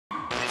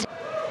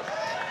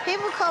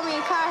People call me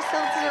a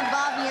Paris-Hilton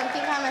Barbie and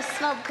think I'm a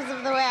snob because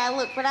of the way I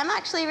look, but I'm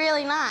actually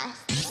really nice.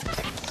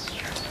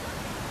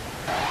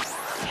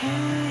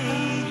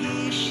 Hey,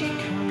 here she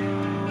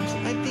comes.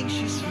 I think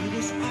she's sweet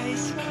as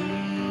ice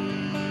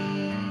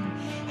cream.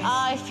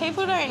 If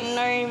people don't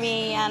know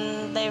me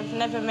and they've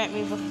never met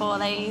me before,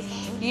 they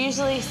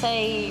usually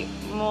say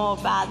more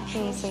bad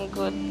things than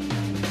good.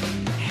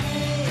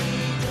 Hey,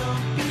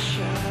 don't be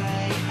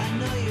shy. I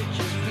know you're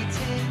just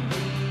pretending.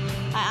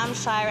 I am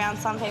shy around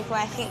some people.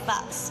 I think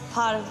that's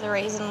part of the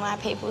reason why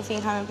people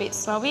think I'm a bit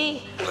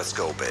snobby. Let's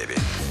go, baby.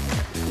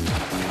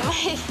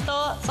 My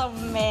thoughts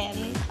on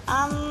men.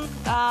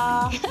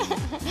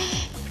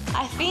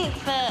 I think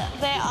that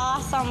there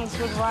are some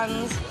good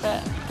ones,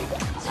 but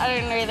I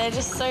don't know, they're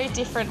just so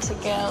different to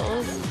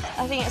girls.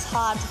 I think it's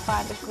hard to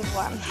find a good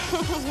one.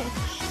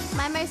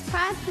 My most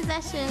prized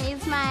possession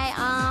is my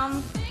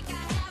arm.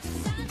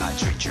 I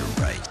treat you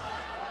right.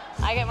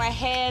 I get my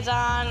hair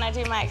done, I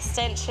do my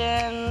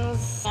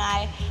extensions,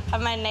 I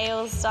have my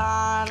nails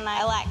done.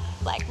 I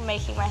like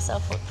making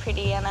myself look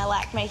pretty, and I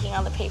like making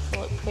other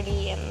people look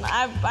pretty, and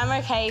I'm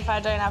okay if I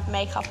don't have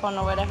makeup on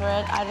or whatever.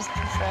 I just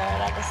prefer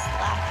it. I just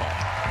like